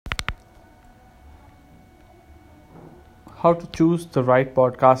How to choose the right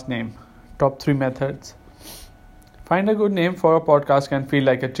podcast name. Top 3 methods. Find a good name for a podcast can feel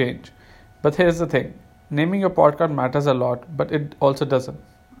like a change. But here's the thing. Naming your podcast matters a lot, but it also doesn't.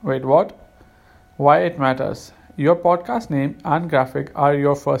 Wait, what? Why it matters? Your podcast name and graphic are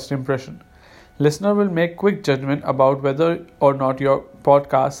your first impression. Listener will make quick judgment about whether or not your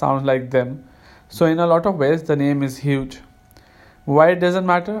podcast sounds like them. So in a lot of ways the name is huge. Why it doesn't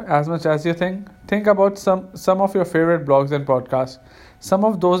matter as much as you think? Think about some of your favorite blogs and podcasts. Some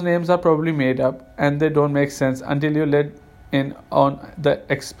of those names are probably made up and they don't make sense until you let in on the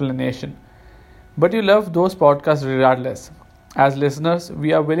explanation. But you love those podcasts regardless. As listeners,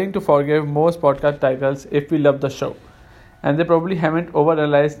 we are willing to forgive most podcast titles if we love the show. And they probably haven't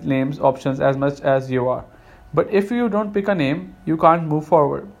overanalyzed names options as much as you are. But if you don't pick a name, you can't move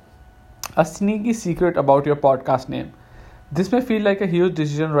forward. A sneaky secret about your podcast name. This may feel like a huge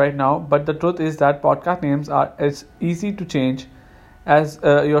decision right now, but the truth is that podcast names are as easy to change as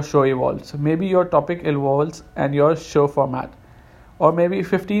your show evolves. Maybe your topic evolves and your show format. Or maybe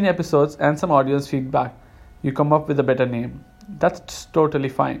 15 episodes and some audience feedback. You come up with a better name. That's totally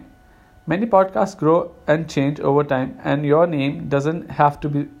fine. Many podcasts grow and change over time, and your name doesn't have to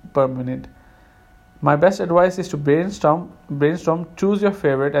be permanent. My best advice is to brainstorm, choose your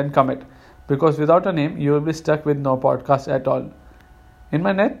favorite and commit. Because without a name, you will be stuck with no podcast at all. In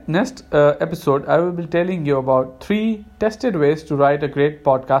my next episode, I will be telling you about 3 tested ways to write a great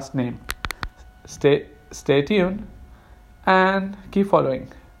podcast name. Stay tuned and keep following.